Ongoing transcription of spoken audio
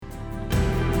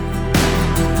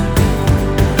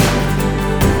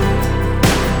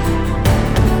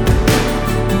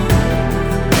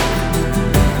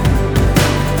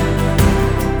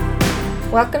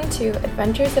Welcome to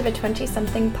Adventures of a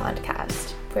 20-something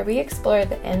podcast, where we explore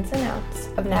the ins and outs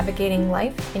of navigating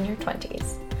life in your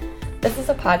 20s. This is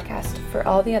a podcast for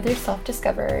all the other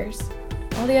self-discoverers,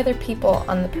 all the other people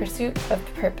on the pursuit of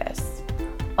purpose,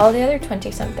 all the other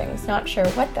 20-somethings not sure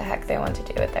what the heck they want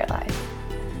to do with their life.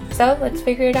 So let's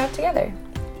figure it out together,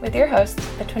 with your host,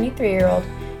 a 23-year-old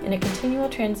in a continual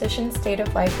transition state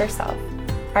of life herself,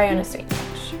 Ariana Sweetfish.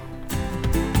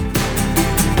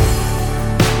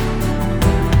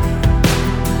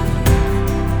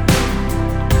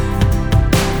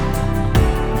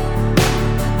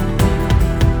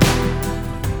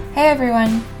 Hey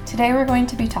everyone! Today we're going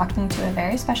to be talking to a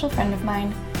very special friend of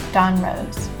mine, Dawn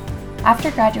Rose.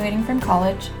 After graduating from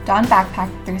college, Dawn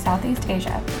backpacked through Southeast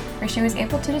Asia, where she was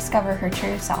able to discover her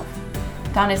true self.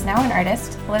 Dawn is now an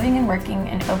artist, living and working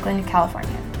in Oakland,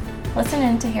 California. Listen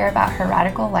in to hear about her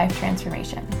radical life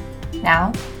transformation.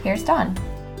 Now, here's Dawn.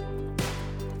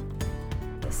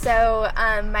 So,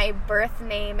 my birth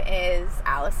name is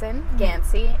Allison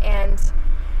Gansey, and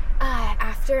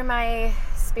after my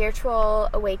spiritual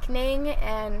awakening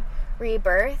and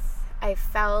rebirth, I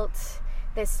felt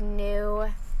this new,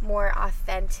 more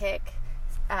authentic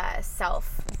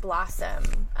self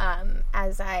blossom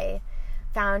as I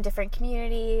found different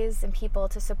communities and people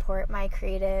to support my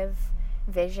creative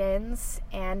visions,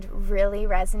 and really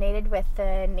resonated with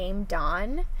the name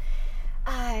Dawn.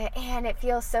 And it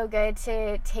feels so good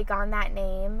to take on that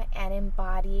name and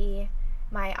embody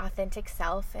my authentic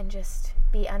self and just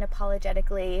be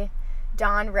unapologetically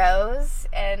Dawn Rose,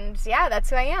 and yeah, that's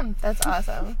who I am. That's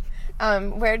awesome.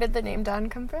 Where did the name Dawn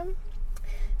come from?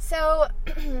 So,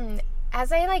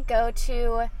 as I go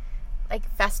to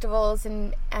festivals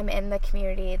and I'm in the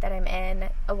community that I'm in,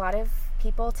 a lot of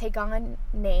people take on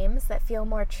names that feel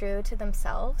more true to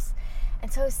themselves.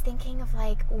 And so I was thinking of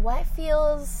what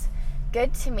feels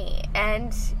good to me.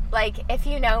 And if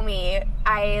you know me,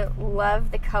 I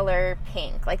love the color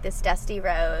pink, this dusty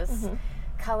rose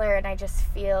color, and I just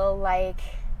feel like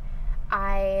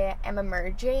I am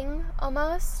emerging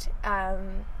almost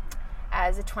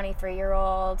as a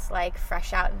 23-year-old,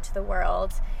 fresh out into the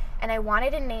world. And I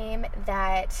wanted a name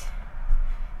that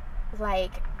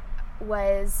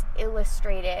was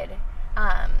illustrated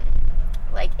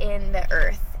in the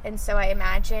earth. And so I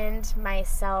imagined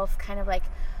myself kind of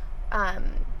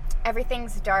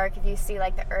everything's dark. If you see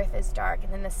the earth is dark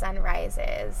and then the sun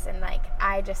rises, and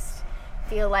I just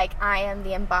feel like I am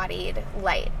the embodied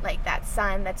light, that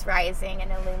sun that's rising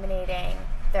and illuminating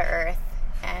the earth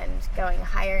and going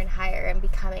higher and higher and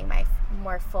becoming my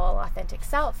more full, authentic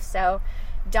self. So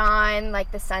dawn,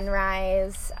 the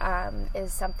sunrise,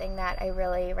 is something that I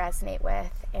really resonate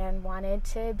with and wanted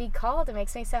to be called. It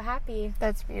makes me so happy.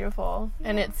 That's beautiful,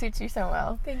 and it suits you so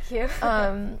well. Thank you.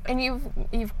 And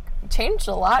you've changed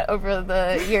a lot over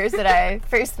the years that I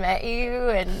first met you,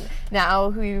 and now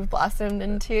who you've blossomed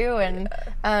into. And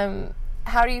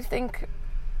how do you think,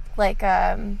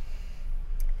 I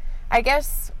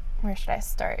guess, where should I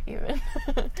start even?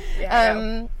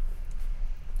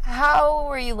 How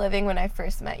were you living when I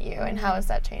first met you, and how has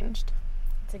that changed?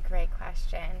 It's a great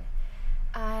question.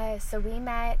 So we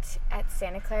met at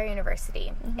Santa Clara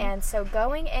University, and so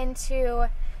going into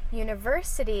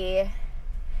university,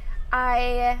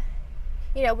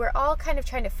 we're all kind of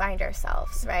trying to find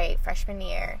ourselves, right? Freshman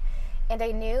year. And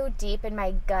I knew deep in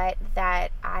my gut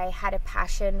that I had a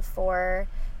passion for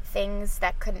things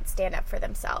that couldn't stand up for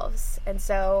themselves. And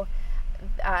so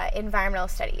environmental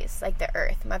studies, the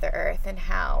earth, Mother Earth, and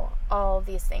how all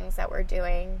these things that we're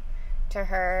doing to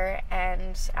her,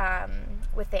 and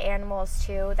with the animals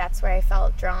too, that's where I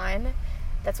felt drawn.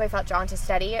 That's why I felt drawn to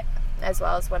study, as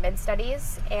well as women's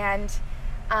studies. And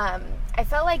I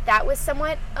felt like that was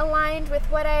somewhat aligned with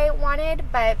what I wanted,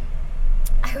 but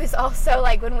I was also,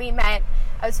 when we met,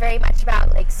 I was very much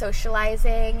about,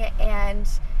 socializing and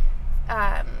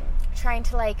trying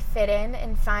to, fit in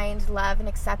and find love and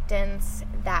acceptance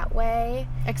that way.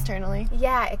 Externally?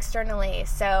 Yeah, externally.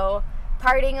 So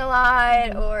partying a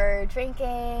lot or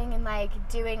drinking and,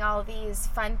 doing all these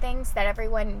fun things that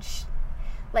everyone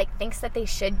thinks that they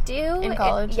should do. In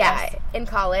college? Yes. In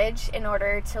college, in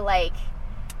order to,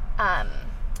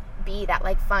 be that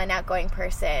fun, outgoing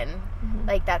person.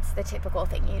 That's the typical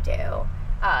thing you do,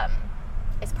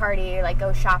 is party,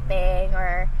 go shopping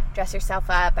or dress yourself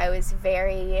up. I was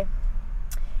very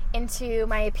into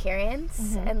my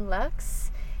appearance and looks,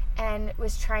 and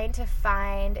was trying to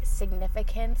find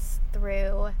significance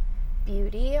through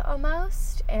beauty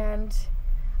almost, and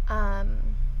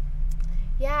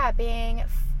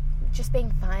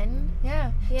being fun.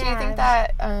 Yeah. Do you think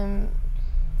that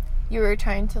you were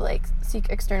trying to like seek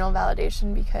external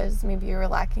validation because maybe you were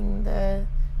lacking the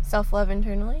self-love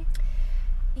internally?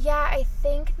 Yeah, I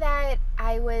think that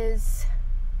it was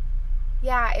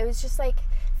just like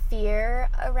fear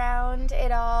around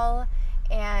it all,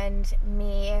 and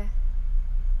me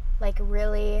like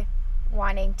really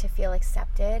wanting to feel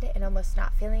accepted and almost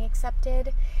not feeling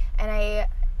accepted. And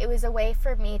it was a way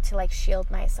for me to like shield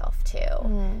myself too.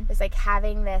 It was like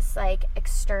having this like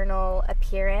external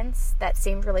appearance that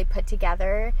seemed really put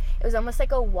together. It was almost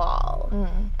like a wall.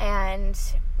 And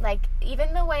like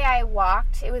even the way I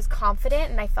walked, it was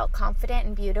confident, and I felt confident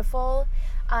and beautiful.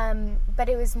 But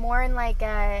it was more in like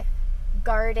a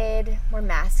guarded, more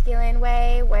masculine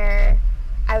way, where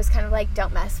I was kind of like,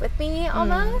 don't mess with me,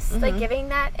 almost like giving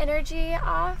that energy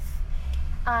off.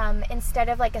 Instead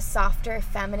of like a softer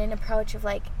feminine approach of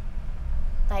like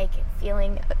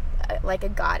feeling like a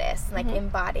goddess, like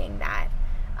embodying that.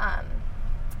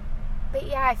 But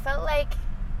yeah, I felt like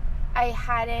I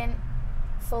hadn't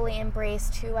fully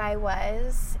embraced who I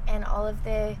was and all of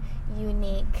the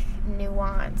unique,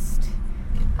 nuanced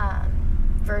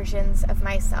versions of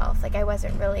myself. Like I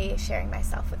wasn't really sharing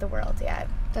myself with the world yet.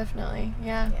 Definitely,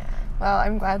 yeah. Well,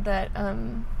 I'm glad that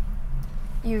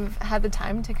you've had the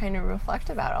time to kind of reflect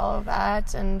about all of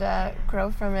that and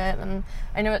grow from it. And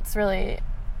I know it's really,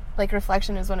 like,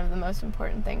 reflection is one of the most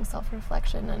important things,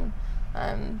 self-reflection,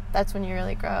 and that's when you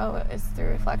really grow, is through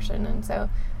reflection. And so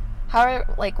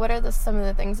what are some of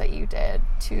the things that you did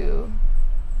to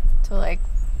like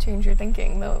change your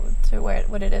thinking to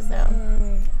what it is now?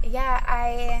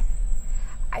 I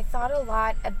thought a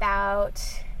lot about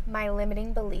my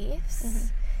limiting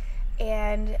beliefs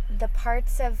and the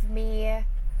parts of me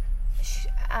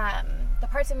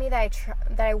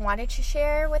that I wanted to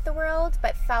share with the world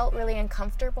but felt really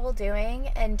uncomfortable doing,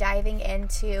 and diving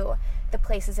into the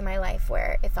places in my life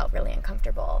where it felt really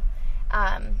uncomfortable.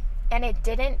 And it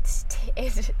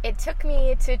took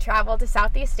me to travel to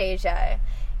Southeast Asia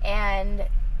and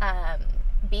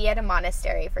be at a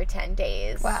monastery for 10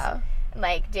 days. Wow.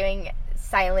 Like doing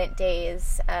silent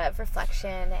days of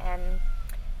reflection, and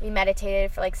we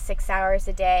meditated for like 6 hours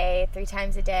a day, 3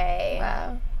 times a day.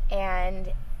 Wow.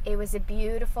 And it was a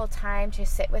beautiful time to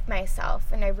sit with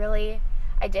myself. And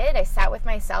I sat with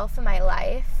myself and my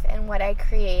life and what I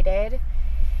created,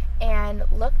 and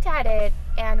looked at it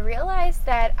and realized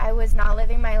that I was not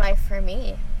living my life for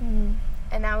me.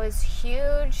 And that was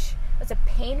huge. It was a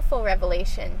painful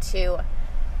revelation to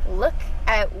look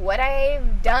at what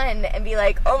I've done and be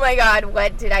like, oh my God,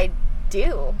 what did I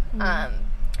do?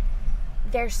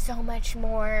 There's so much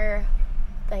more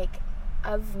like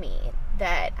of me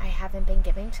that I haven't been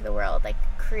giving to the world, like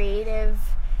creative,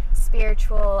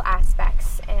 spiritual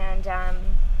aspects. And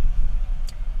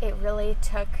it really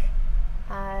took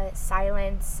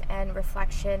silence and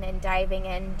reflection and diving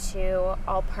into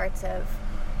all parts of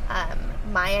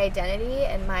my identity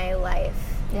and my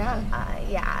life.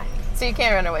 Yeah. So you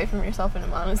can't run away from yourself in a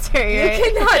monastery, right? You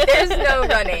cannot. There's no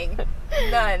running.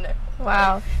 None.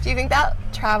 Wow. Do you think that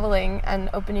traveling and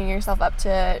opening yourself up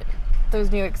to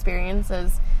those new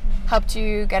experiences helped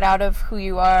you get out of who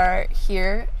you are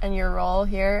here and your role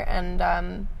here, and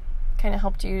kind of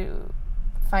helped you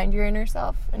find your inner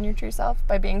self and your true self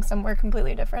by being somewhere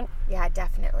completely different? Yeah,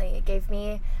 definitely. It gave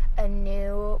me a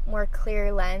new, more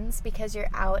clear lens, because you're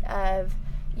out of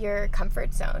your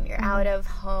comfort zone. You're out of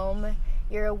home.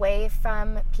 You're away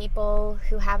from people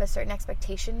who have a certain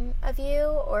expectation of you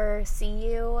or see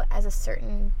you as a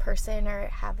certain person or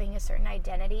having a certain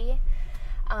identity.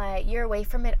 You're away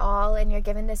from it all, and you're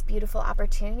given this beautiful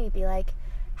opportunity to be like,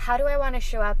 how do I want to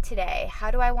show up today?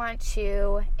 How do I want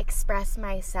to express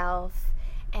myself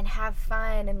and have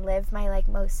fun and live my like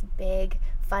most big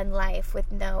fun life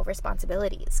with no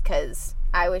responsibilities? Because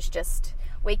I was just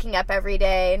waking up every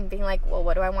day and being like, well,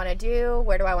 what do I want to do?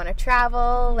 Where do I want to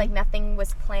travel? Like nothing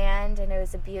was planned, and it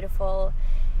was a beautiful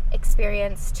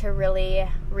experience to really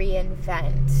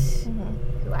reinvent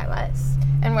who I was.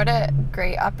 And what a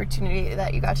great opportunity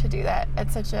that you got to do that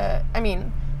at such a, I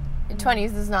mean,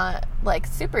 20s is not like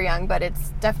super young, but it's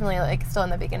definitely like still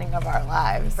in the beginning of our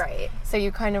lives. Right. So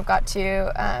you kind of got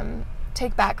to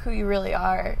take back who you really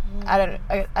are at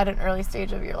an early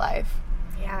stage of your life.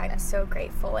 Yeah, I'm so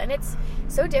grateful. And it's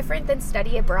so different than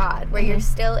study abroad, where you're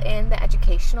still in the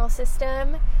educational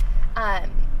system.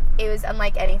 It was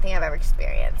unlike anything I've ever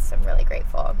experienced. I'm really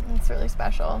grateful. It's really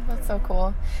special. That's so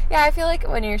cool. Yeah, I feel like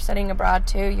when you're studying abroad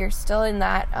too, you're still in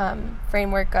that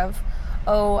framework of,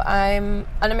 oh, I'm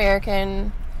an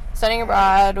American studying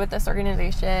abroad with this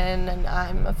organization, and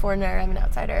I'm a foreigner, I'm an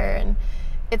outsider, and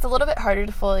it's a little bit harder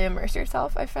to fully immerse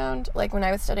yourself, I found. Like when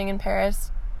I was studying in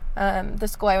Paris, the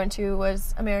school I went to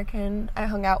was American. I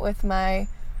hung out with my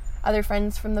other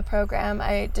friends from the program.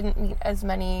 I didn't meet as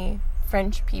many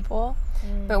French people.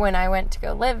 But when I went to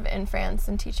go live in France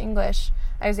and teach English,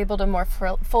 I was able to more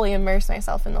fully immerse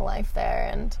myself in the life there.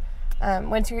 And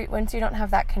once you don't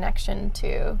have that connection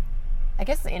to, I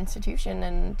guess, the institution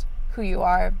and who you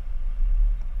are,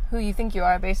 who you think you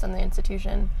are based on the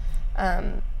institution,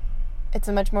 it's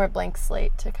a much more blank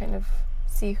slate to kind of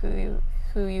see who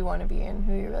you want to be and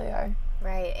who you really are.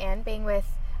 Right, and being with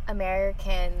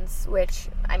Americans, which,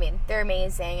 I mean, they're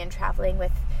amazing, and traveling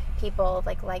with people of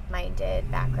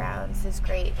like-minded backgrounds is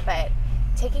great, but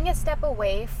taking a step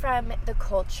away from the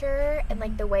culture and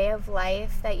like the way of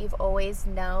life that you've always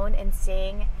known and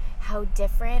seeing how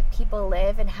different people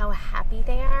live and how happy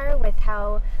they are with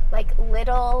how like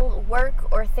little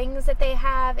work or things that they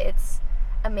have, it's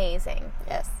amazing.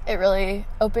 Yes, it really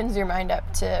opens your mind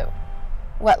up to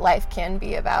what life can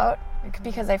be about,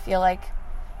 because I feel like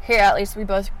here, at least, we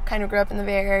both kind of grew up in the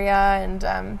Bay Area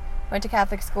and went to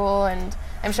Catholic school, and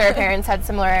I'm sure our parents had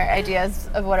similar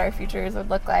ideas of what our futures would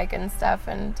look like and stuff,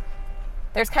 and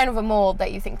there's kind of a mold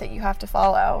that you think that you have to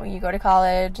follow. You go to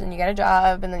college, and you get a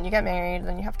job, and then you get married, and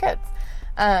then you have kids.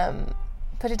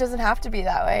 But it doesn't have to be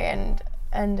that way,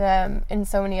 and in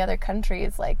so many other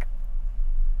countries, like,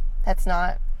 that's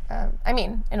not, I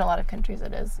mean, in a lot of countries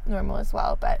it is normal as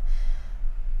well, but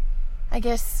I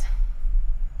guess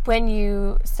when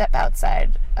you step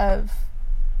outside of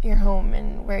your home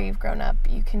and where you've grown up,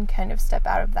 you can kind of step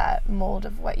out of that mold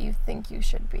of what you think you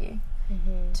should be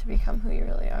to become who you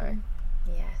really are.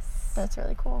 Yes. That's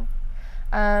really cool.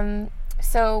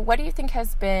 So what do you think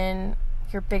has been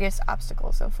your biggest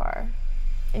obstacle so far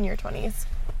in your 20s?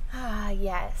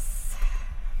 Yes.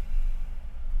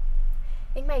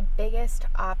 I think my biggest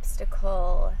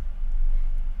obstacle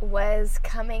was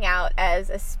coming out as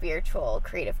a spiritual,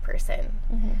 creative person.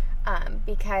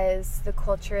 Because the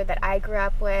culture that I grew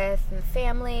up with, and the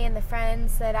family and the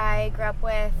friends that I grew up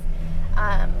with,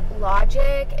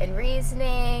 logic and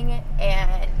reasoning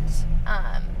and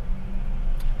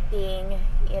being,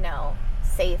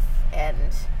 safe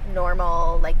and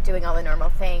normal, like doing all the normal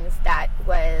things, that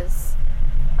was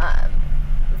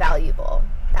valuable.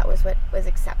 That was what was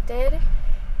accepted.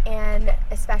 And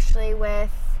especially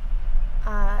with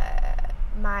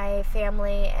my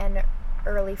family and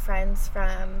early friends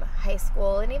from high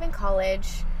school and even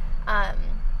college,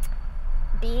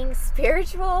 being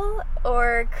spiritual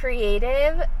or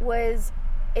creative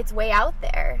it's way out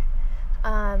there.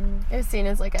 It was seen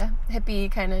as like a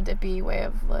hippie kind of dippy way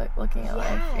of looking at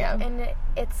life. Yeah, and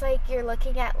it's like you're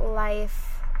looking at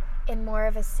life in more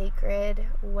of a sacred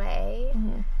way.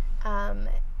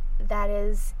 That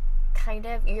is kind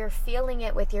of, you're feeling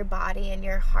it with your body and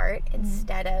your heart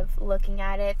instead of looking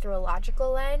at it through a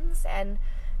logical lens, and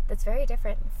that's very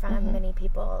different from many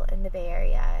people in the Bay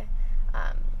Area.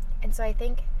 And so I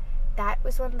think that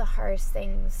was one of the hardest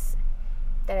things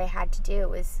that I had to do,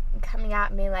 was coming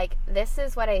out and being like, this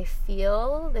is what I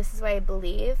feel, this is what I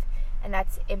believe, and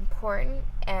that's important,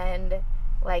 and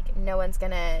like no one's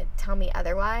gonna tell me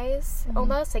otherwise.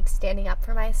 Almost like standing up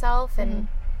for myself and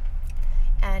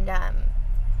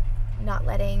not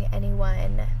letting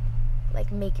anyone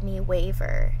like make me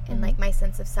waver in like my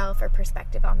sense of self or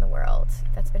perspective on the world.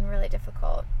 That's been really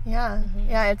difficult. Yeah.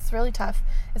 It's really tough,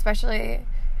 especially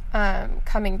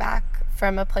coming back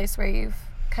from a place where you've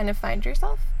kind of find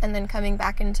yourself and then coming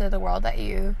back into the world that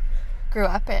you grew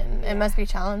up in. It must be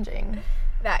challenging.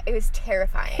 It was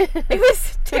terrifying. It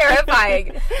was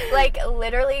terrifying. Like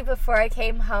literally before I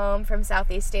came home from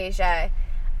Southeast Asia,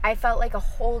 I felt like a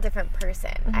whole different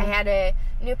person. I had a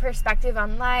new perspective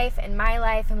on life and my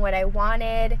life and what I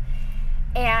wanted,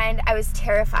 and I was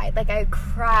terrified. Like I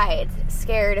cried,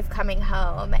 scared of coming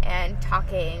home and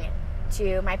talking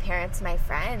to my parents and my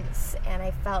friends, and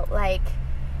I felt like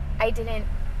I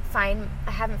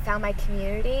haven't found my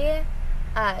community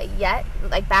yet.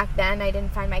 Like back then I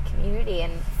didn't find my community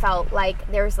and felt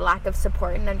like there was a lack of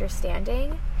support and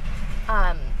understanding.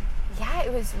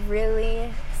 It was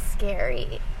really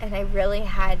scary, and I really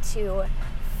had to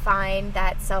find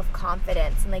that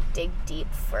self-confidence and like dig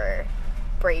deep for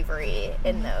bravery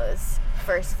in those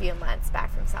first few months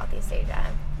back from Southeast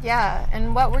Asia. Yeah,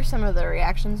 and what were some of the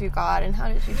reactions you got, and how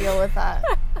did you deal with that?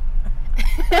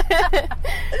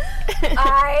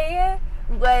 I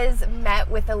was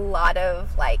met with a lot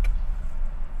of like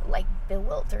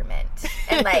bewilderment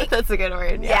and like that's a good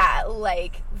word. Yeah,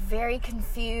 like very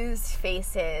confused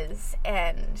faces,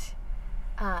 and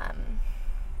a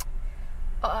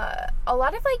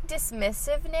lot of like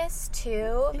dismissiveness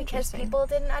too, because people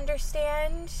didn't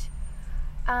understand.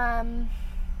 But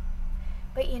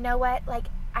you know what? Like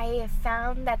I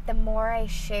found that the more I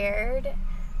shared,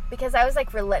 because I was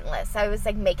like relentless, I was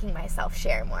like making myself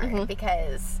share more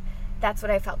because that's what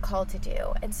I felt called to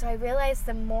do. And so I realized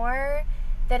the more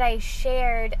that I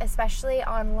shared, especially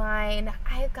online,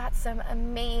 I got some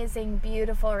amazing,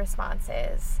 beautiful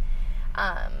responses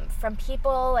from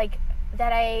people like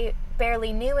that I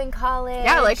barely knew in college.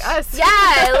 Yeah, like us.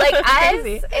 Yeah, like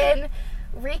us. And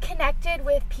reconnected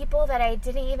with people that I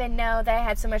didn't even know that I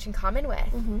had so much in common with.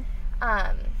 Mm-hmm.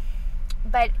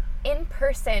 But in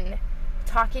person,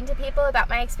 talking to people about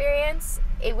my experience,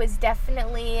 it was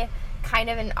definitely kind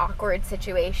of an awkward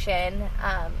situation.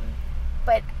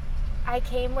 But I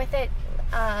came with it,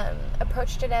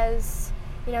 approached it as,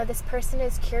 this person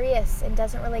is curious and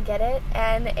doesn't really get it.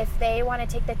 And if they want to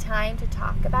take the time to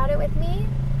talk about it with me,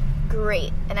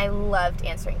 great. And I loved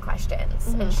answering questions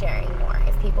and sharing more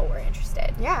if people were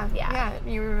interested. Yeah.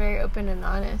 You were very open and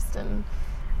honest, and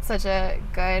such a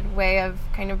good way of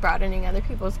kind of broadening other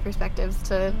people's perspectives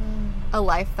to a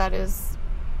life that is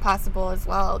possible as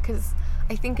well. Because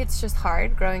I think it's just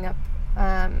hard growing up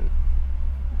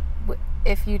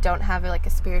if you don't have a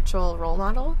spiritual role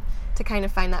model to kind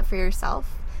of find that for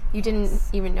yourself. You didn't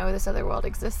even know this other world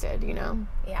existed,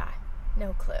 Yeah,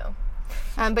 no clue.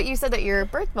 But you said that your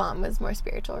birth mom was more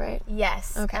spiritual, right?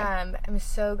 Yes. Okay. I'm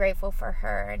so grateful for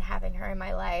her and having her in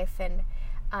my life. And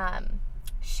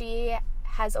she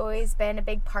has always been a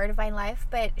big part of my life,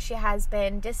 but she has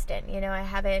been distant. I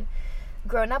haven't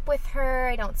grown up with her.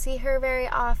 I don't see her very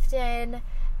often.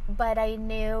 But I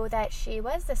knew that she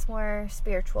was this more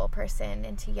spiritual person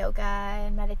into yoga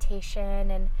and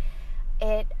meditation. And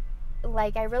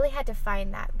I really had to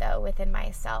find that, though, within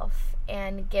myself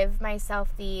and give myself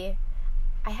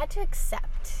I had to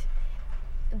accept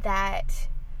that,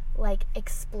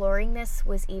 exploring this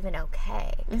was even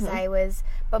okay. Because I was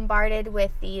bombarded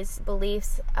with these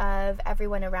beliefs of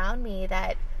everyone around me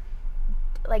that,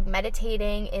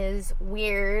 meditating is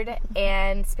weird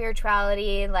and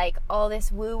spirituality, all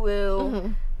this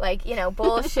woo-woo,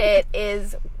 bullshit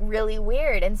is really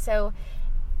weird. And so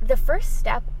the first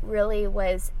step really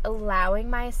was allowing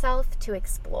myself to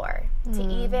explore, to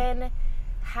even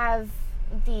have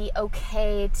the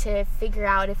okay to figure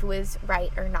out if it was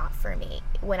right or not for me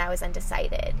when I was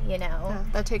undecided, Yeah,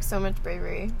 that takes so much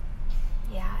bravery.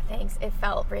 Yeah, thanks. It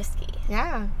felt risky.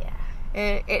 Yeah.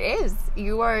 It is.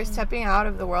 You are stepping out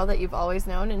of the world that you've always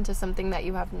known into something that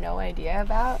you have no idea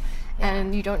about,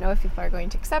 and you don't know if people are going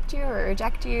to accept you or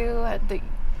reject you.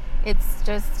 It's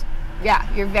just,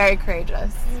 you're very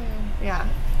courageous. Yeah.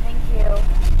 Thank you.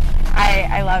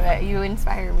 I love it. You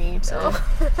inspire me to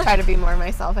try to be more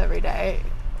myself every day.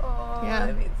 Oh,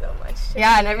 that means so much.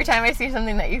 Yeah, and every time I see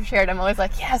something that you've shared, I'm always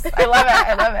like, yes, I love it.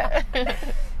 I love it.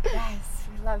 Yes,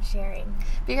 we love sharing.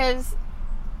 Because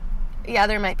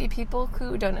there might be people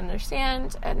who don't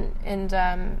understand,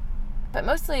 and but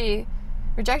mostly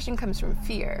rejection comes from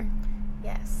fear.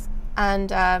 Yes.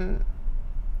 And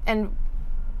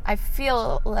I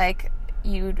feel like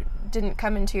you didn't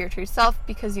come into your true self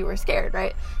because you were scared,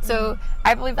 right? So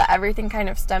I believe that everything kind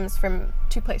of stems from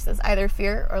two places, either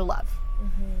fear or love.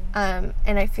 And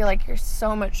I feel like you're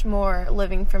so much more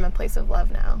living from a place of love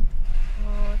now.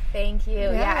 Oh, thank you.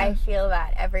 Yeah, I feel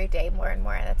that every day more and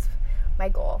more. That's my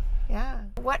goal. Yeah.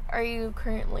 What are you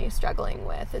currently struggling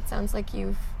with? It sounds like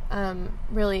you've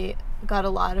really got a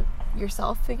lot of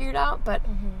yourself figured out, but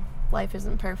life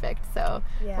isn't perfect. So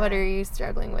what are you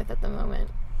struggling with at the moment?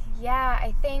 Yeah,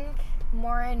 I think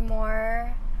more and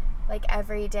more,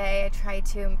 every day I try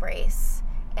to embrace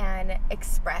and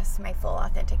express my full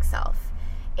authentic self.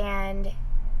 And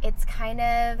it's kind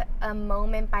of a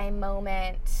moment by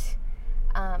moment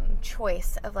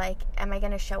choice of am I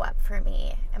going to show up for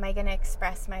me? Am I going to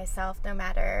express myself no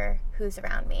matter who's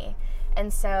around me?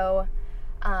 And so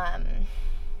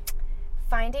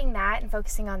finding that and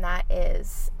focusing on that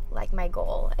is my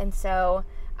goal. And so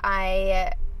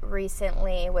I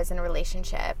recently was in a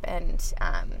relationship, and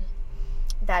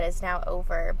that is now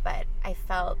over, but I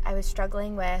felt I was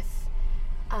struggling with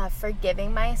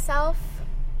forgiving myself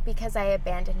because I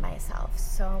abandoned myself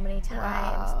so many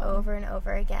times over and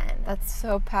over again. That's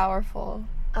so powerful.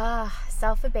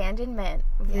 Self-abandonment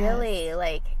really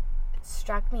it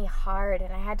struck me hard,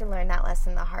 and I had to learn that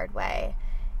lesson the hard way.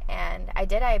 And I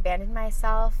abandoned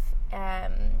myself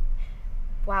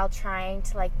while trying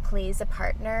to please a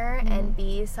partner and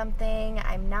be something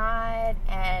I'm not,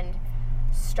 and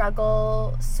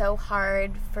struggle so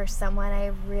hard for someone I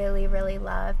really, really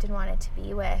loved and wanted to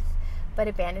be with, but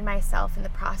abandoned myself in the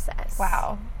process.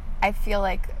 Wow. I feel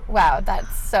like,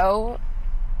 that's so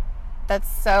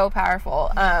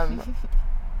powerful.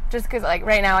 Just because,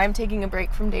 right now I'm taking a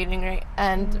break from dating, right?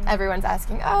 And everyone's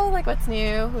asking, what's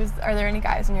new? Are there any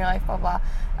guys in your life? Blah, blah.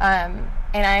 And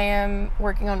I am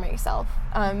working on myself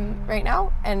right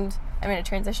now. And I'm in a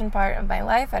transition part of my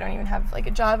life. I don't even have like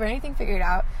a job or anything figured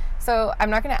out. So I'm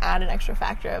not going to add an extra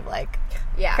factor of like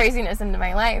craziness into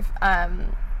my life.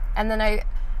 And then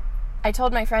I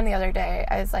told my friend the other day,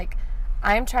 I was like,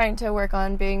 I'm trying to work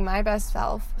on being my best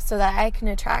self so that I can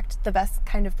attract the best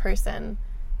kind of person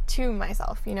to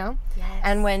myself, you know? Yes.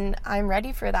 And when I'm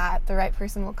ready for that, the right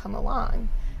person will come along.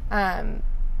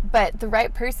 But the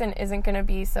right person isn't going to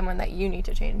be someone that you need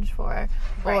to change for,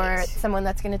 or someone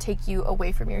that's going to take you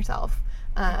away from yourself.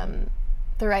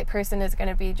 The right person is going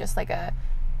to be just like a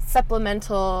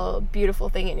supplemental, beautiful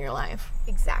thing in your life.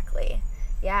 Exactly.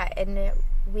 Yeah, and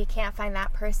we can't find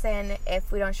that person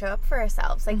if we don't show up for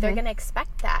ourselves. Like, they're going to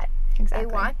expect that. Exactly.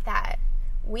 They want that.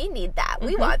 We need that.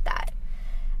 We want that.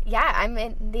 Yeah, I'm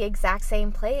in the exact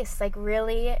same place. Like,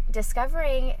 really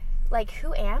discovering, like,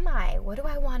 who am I? What do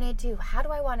I want to do? How do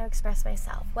I want to express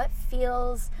myself? What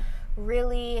feels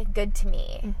really good to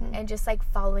me? And just, like,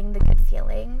 following the good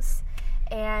feelings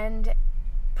and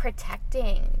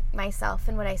protecting myself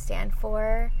and what I stand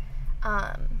for,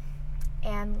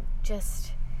 and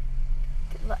just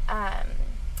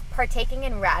partaking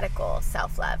in radical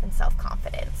self-love and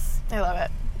self-confidence. I love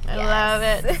it. I love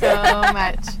it so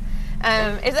much.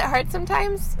 Is it hard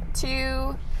sometimes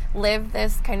to live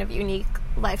this kind of unique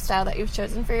lifestyle that you've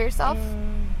chosen for yourself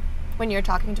when you're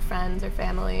talking to friends or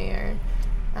family, or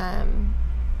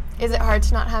is it hard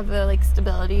to not have the like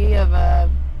stability of a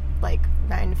like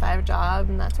 9-to-5 job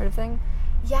and that sort of thing?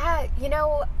 Yeah, you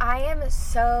know, I am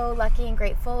so lucky and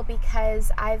grateful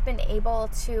because I've been able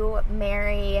to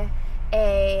marry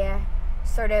a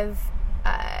sort of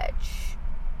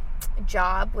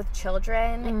job with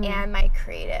children and my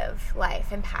creative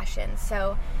life and passion.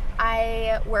 So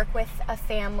I work with a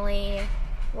family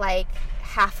like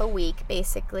half a week,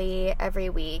 basically, every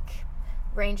week,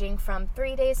 ranging from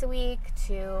 3 days a week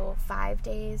to 5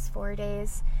 days, 4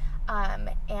 days.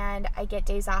 And I get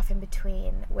days off in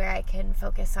between where I can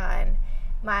focus on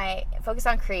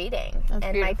creating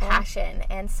and my passion.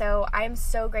 And so I'm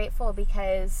so grateful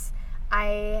because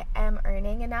I am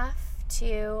earning enough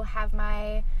to have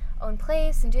my own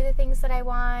place and do the things that I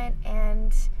want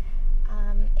and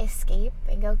escape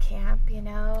and go camp, you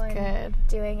know, and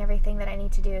doing everything that I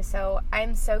need to do. So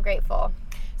I'm so grateful.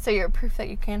 So you're proof that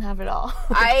you can have it all.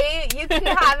 You can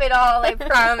have it all, I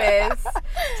promise.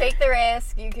 Take the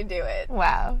risk, you can do it.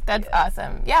 Wow, that's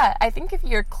awesome. Yeah, I think if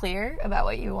you're clear about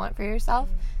what you want for yourself,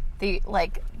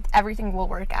 everything will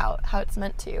work out how it's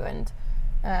meant to. And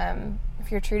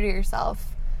if you're true to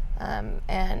yourself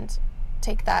and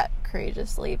take that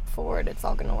courageous leap forward, it's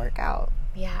all going to work out.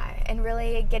 Yeah, and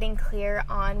really getting clear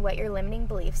on what your limiting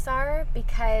beliefs are,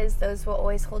 because those will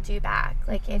always hold you back.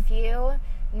 Like, if you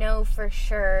know for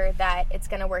sure that it's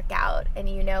going to work out and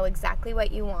you know exactly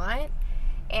what you want,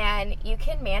 and you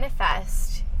can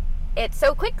manifest it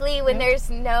so quickly when there's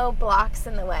no blocks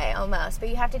in the way almost, but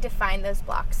you have to define those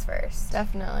blocks first.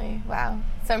 Definitely. Wow.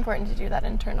 So important to do that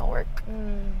internal work.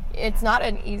 It's not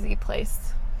an easy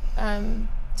place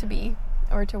to be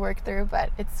or to work through, but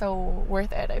it's so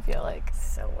worth it, I feel like.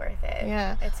 So worth it.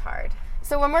 Yeah. It's hard.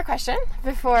 So one more question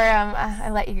before I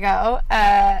let you go.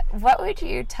 What would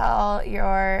you tell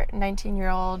your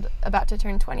 19-year-old about to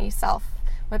turn 20 self?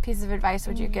 What piece of advice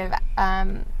would you give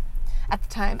at the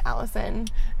time, Allison,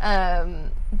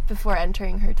 before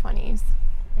entering her 20s?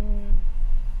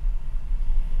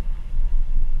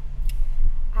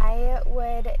 I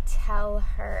would tell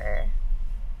her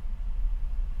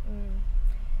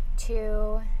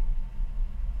to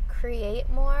create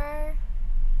more,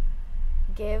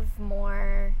 give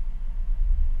more,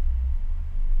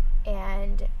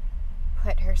 and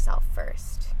put herself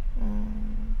first.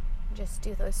 Just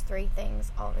do those 3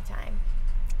 things all the time.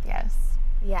 Yes.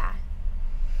 Yeah.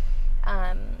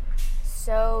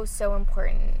 So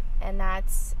important. And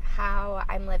that's how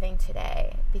I'm living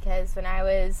today. Because when I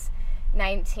was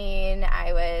 19,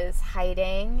 I was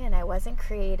hiding and I wasn't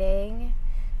creating.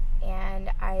 And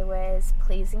I was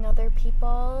pleasing other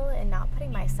people and not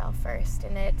putting myself first.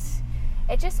 And it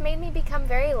just made me become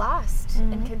very lost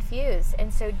and confused.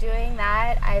 And so doing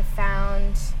that, I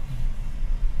found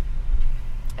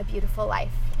a beautiful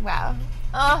life. Wow.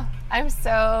 Oh, I'm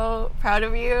so proud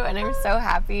of you, and I'm so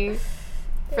happy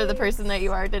for the person that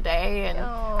you are today. And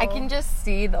I can just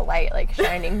see the light like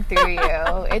shining through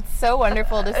you. It's so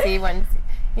wonderful to see when,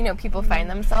 people find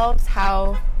themselves,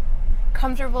 how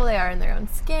comfortable they are in their own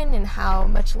skin and how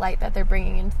much light that they're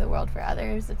bringing into the world for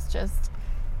others.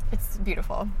 It's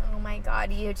beautiful. Oh my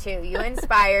God, you too. You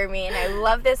inspire me, and I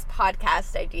love this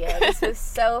podcast idea. This was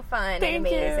so fun and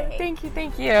amazing.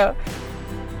 Thank you.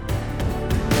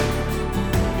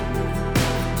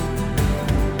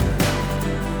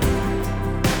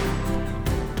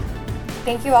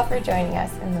 Thank you all for joining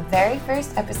us in the very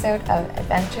first episode of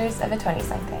Adventures of a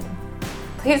 20-something.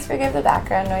 Please forgive the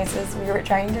background noises. We were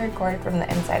trying to record from the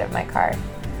inside of my car.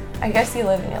 I guess you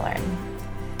live and you learn.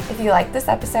 If you like this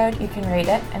episode, you can rate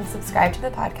it and subscribe to the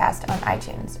podcast on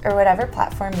iTunes or whatever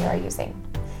platform you are using.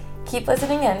 Keep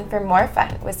listening in for more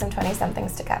fun with some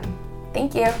 20-somethings to come.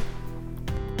 Thank you.